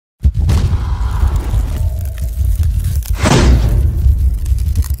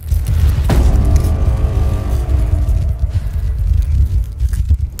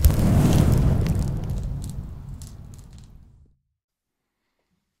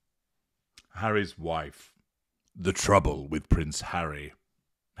Harry's wife. The trouble with Prince Harry.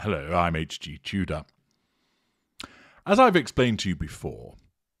 Hello, I'm H.G. Tudor. As I've explained to you before,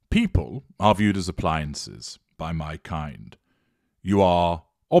 people are viewed as appliances by my kind. You are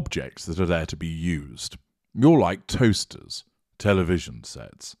objects that are there to be used. You're like toasters, television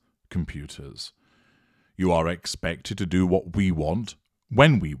sets, computers. You are expected to do what we want,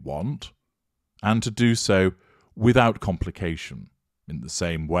 when we want, and to do so without complication. In the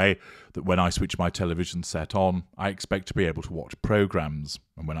same way that when I switch my television set on, I expect to be able to watch programs,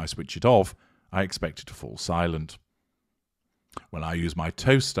 and when I switch it off, I expect it to fall silent. When I use my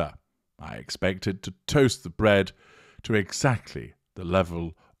toaster, I expect it to toast the bread to exactly the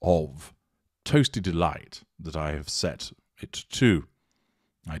level of toasty delight that I have set it to.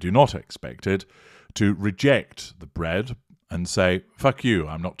 I do not expect it to reject the bread and say, "Fuck you,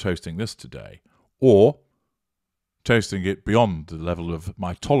 I'm not toasting this today," or toasting it beyond the level of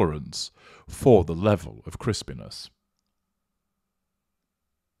my tolerance for the level of crispiness.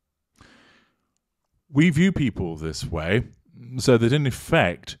 We view people this way so that in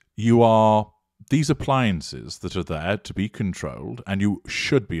effect you are these appliances that are there to be controlled, and you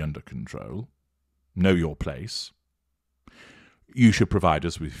should be under control. Know your place. You should provide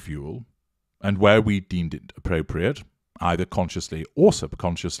us with fuel, and where we deemed it appropriate, either consciously or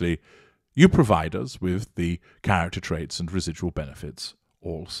subconsciously, you provide us with the character traits and residual benefits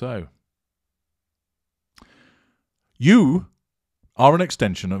also. You are an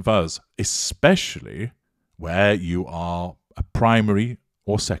extension of us, especially where you are a primary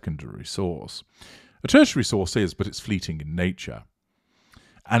or secondary source. A tertiary source is, but it's fleeting in nature.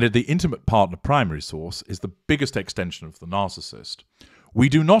 And the intimate partner primary source is the biggest extension of the narcissist. We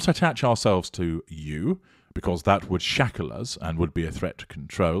do not attach ourselves to you because that would shackle us and would be a threat to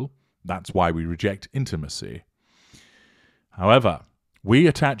control. That's why we reject intimacy. However, we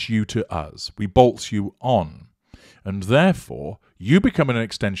attach you to us. We bolt you on. And therefore, you become an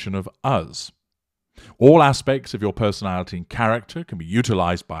extension of us. All aspects of your personality and character can be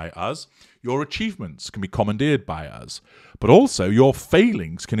utilized by us. Your achievements can be commandeered by us. But also, your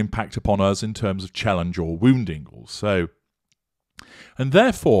failings can impact upon us in terms of challenge or wounding also. And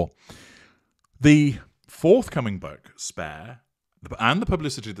therefore, the forthcoming book, Spare, and the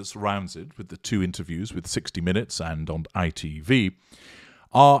publicity that surrounds it, with the 2 interviews with 60 Minutes and on ITV,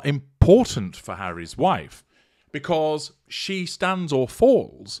 are important for Harry's wife because she stands or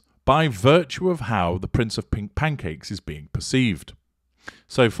falls by virtue of how the Prince of Pink Pancakes is being perceived.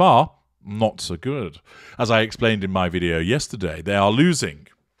 So far, not so good. As I explained in my video yesterday, they are losing.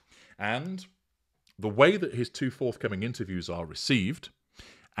 And the way that his 2 forthcoming interviews are received,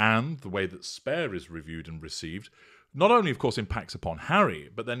 and the way that Spare is reviewed and received, not only, of course, impacts upon Harry,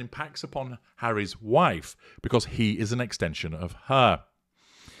 but then impacts upon Harry's wife, because he is an extension of her.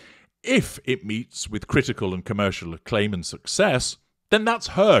 If it meets with critical and commercial acclaim and success, then that's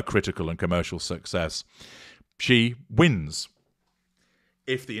her critical and commercial success. She wins.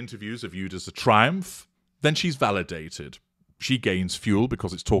 If the interviews are viewed as a triumph, then she's validated. She gains fuel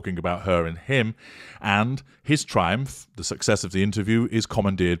because it's talking about her and him, and his triumph, the success of the interview, is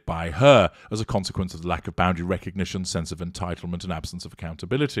commandeered by her as a consequence of the lack of boundary recognition, sense of entitlement, and absence of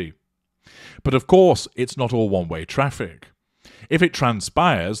accountability. But of course, it's not all one-way traffic. If it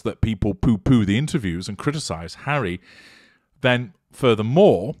transpires that people poo-poo the interviews and criticise Harry, then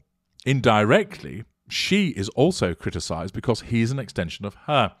furthermore, indirectly, she is also criticised because he is an extension of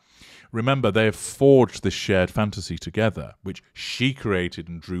her. Remember, they have forged this shared fantasy together, which she created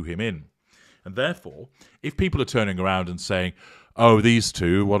and drew him in. And therefore, if people are turning around and saying, "Oh, these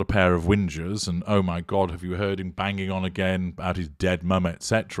two, what a pair of whingers," and "Oh my God, have you heard him banging on again about his dead mum,"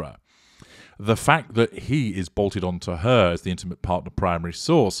 etc., the fact that he is bolted onto her as the intimate partner primary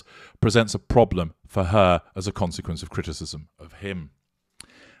source presents a problem for her as a consequence of criticism of him.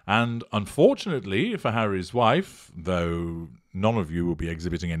 And unfortunately for Harry's wife, though none of you will be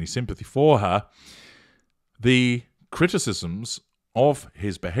exhibiting any sympathy for her, the criticisms of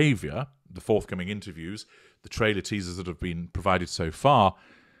his behaviour, the forthcoming interviews, the trailer teasers that have been provided so far,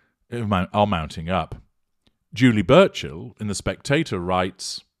 are mounting up. Julie Burchill in The Spectator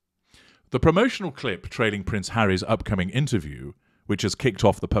writes, "The promotional clip trailing Prince Harry's upcoming interview, which has kicked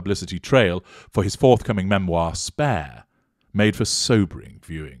off the publicity trail for his forthcoming memoir, Spare, made for sobering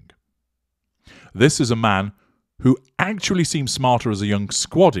viewing. This is a man who actually seems smarter as a young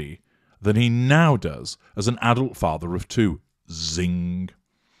squaddy than he now does as an adult father of 2. Zing.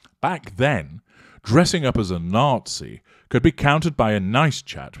 Back then, dressing up as a Nazi could be countered by a nice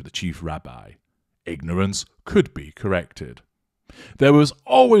chat with the chief rabbi. Ignorance could be corrected. There was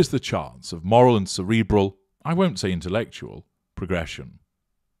always the chance of moral and cerebral, I won't say intellectual, progression.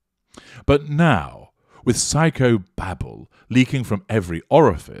 But now, with psychobabble leaking from every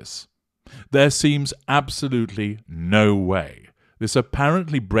orifice, there seems absolutely no way this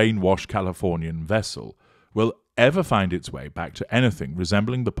apparently brainwashed Californian vessel will ever find its way back to anything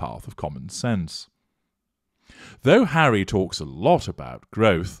resembling the path of common sense. Though Harry talks a lot about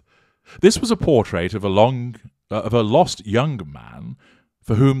growth, this was a portrait of a lost young man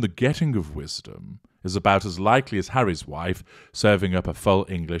for whom the getting of wisdom is about as likely as Harry's wife serving up a full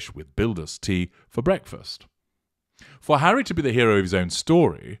English with Builder's tea for breakfast. For Harry to be the hero of his own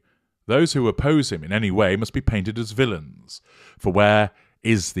story, those who oppose him in any way must be painted as villains, for where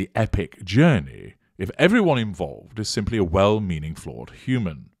is the epic journey if everyone involved is simply a well-meaning flawed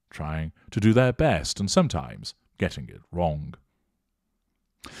human, trying to do their best and sometimes getting it wrong?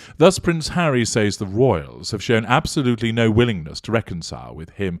 Thus Prince Harry says the royals have shown absolutely no willingness to reconcile with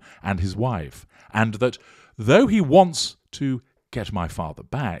him and his wife, and that though he wants to get my father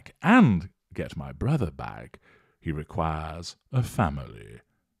back and get my brother back, he requires a family,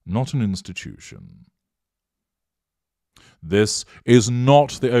 not an institution. This is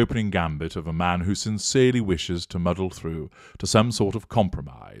not the opening gambit of a man who sincerely wishes to muddle through to some sort of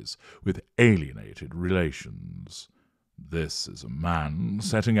compromise with alienated relations. This is a man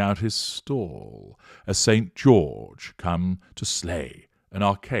setting out his stall, as St. George come to slay an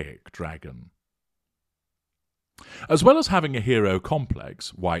archaic dragon. As well as having a hero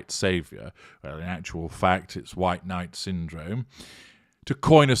complex, white saviour, well, in actual fact it's white knight syndrome, to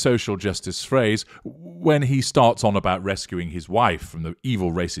coin a social justice phrase, when he starts on about rescuing his wife from the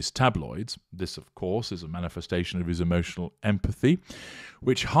evil racist tabloids, this, of course, is a manifestation of his emotional empathy,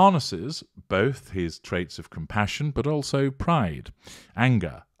 which harnesses both his traits of compassion but also pride,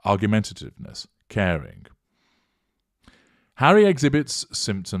 anger, argumentativeness, caring. Harry exhibits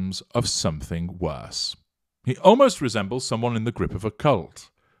symptoms of something worse. He almost resembles someone in the grip of a cult.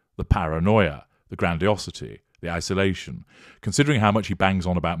 The paranoia, the grandiosity, the isolation. Considering how much he bangs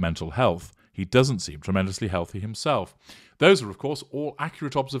on about mental health, he doesn't seem tremendously healthy himself. Those are, of course, all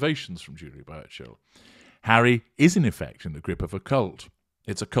accurate observations from Julie Burchill. Harry is, in effect, in the grip of a cult.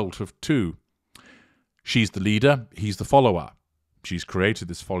 It's a cult of two. She's the leader, he's the follower. She's created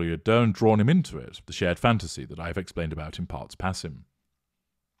this folie à deux and drawn him into it, the shared fantasy that I've explained about in parts passim.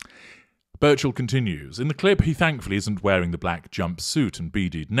 Burchill continues. In the clip, he thankfully isn't wearing the black jumpsuit and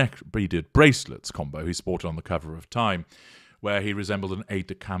beaded bracelets combo he sported on the cover of Time, where he resembled an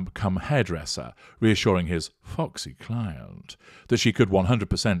aide-de-camp cum hairdresser, reassuring his foxy client that she could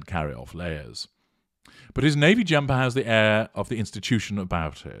 100% carry off layers. But his navy jumper has the air of the institution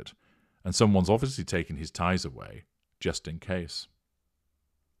about it, and someone's obviously taken his ties away, just in case.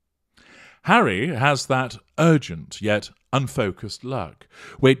 Harry has that urgent yet unfocused luck,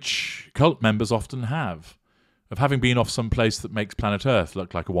 which cult members often have, of having been off some place that makes planet Earth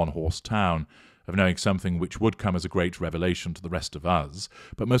look like a one-horse town, of knowing something which would come as a great revelation to the rest of us,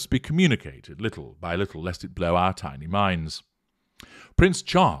 but must be communicated little by little lest it blow our tiny minds. Prince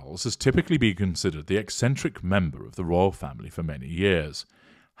Charles has typically been considered the eccentric member of the royal family for many years.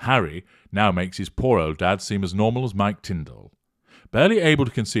 Harry now makes his poor old dad seem as normal as Mike Tyndall. Barely able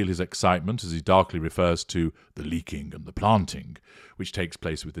to conceal his excitement as he darkly refers to the leaking and the planting, which takes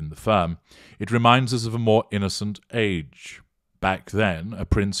place within the firm, it reminds us of a more innocent age. Back then, a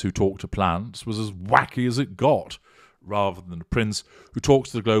prince who talked to plants was as wacky as it got, rather than a prince who talks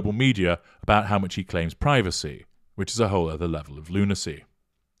to the global media about how much he claims privacy, which is a whole other level of lunacy.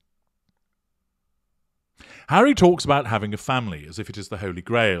 Harry talks about having a family as if it is the Holy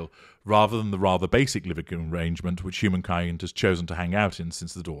Grail, rather than the rather basic living arrangement which humankind has chosen to hang out in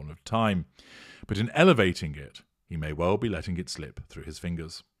since the dawn of time. But in elevating it, he may well be letting it slip through his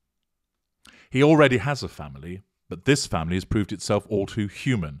fingers. He already has a family, but this family has proved itself all too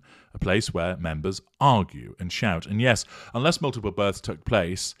human, a place where members argue and shout, and yes, unless multiple births take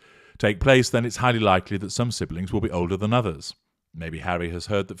place, then it's highly likely that some siblings will be older than others. Maybe Harry has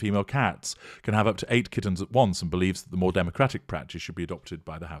heard that female cats can have up to 8 kittens at once and believes that the more democratic practice should be adopted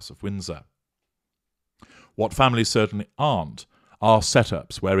by the House of Windsor. What families certainly aren't are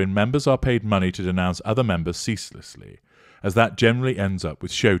setups wherein members are paid money to denounce other members ceaselessly, as that generally ends up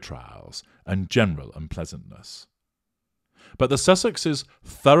with show trials and general unpleasantness. But the Sussexes'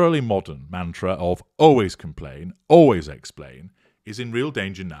 thoroughly modern mantra of always complain, always explain, is in real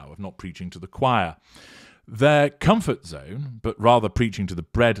danger now of not preaching to the choir. Their comfort zone, but rather preaching to the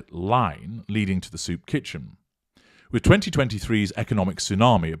bread line leading to the soup kitchen. With 2023's economic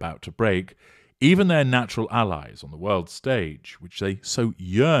tsunami about to break, even their natural allies on the world stage, which they so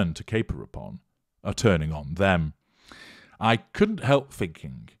yearn to caper upon, are turning on them. I couldn't help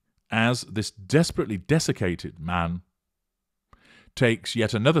thinking, as this desperately desiccated man takes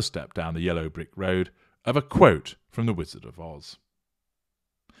yet another step down the yellow brick road of a quote from The Wizard of Oz.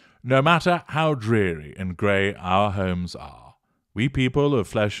 "No matter how dreary and grey our homes are, we people of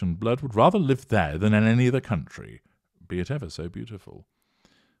flesh and blood would rather live there than in any other country, be it ever so beautiful.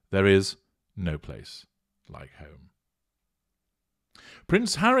 There is no place like home."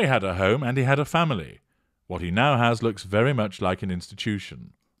 Prince Harry had a home and he had a family. What he now has looks very much like an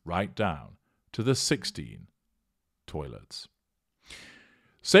institution, right down to the 16 toilets.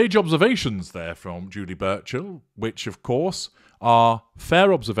 Sage observations there from Julie Burchill, which, of course, are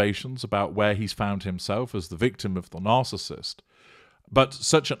fair observations about where he's found himself as the victim of the narcissist. But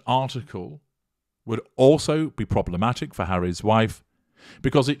such an article would also be problematic for Harry's wife,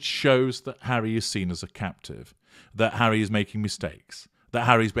 because it shows that Harry is seen as a captive, that Harry is making mistakes, that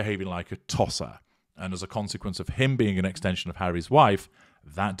Harry's behaving like a tosser, and as a consequence of him being an extension of Harry's wife,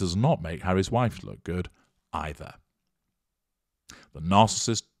 that does not make Harry's wife look good either. The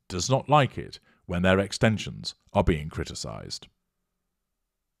narcissist does not like it when their extensions are being criticised.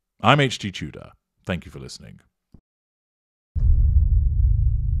 I'm H.G. Tudor. Thank you for listening.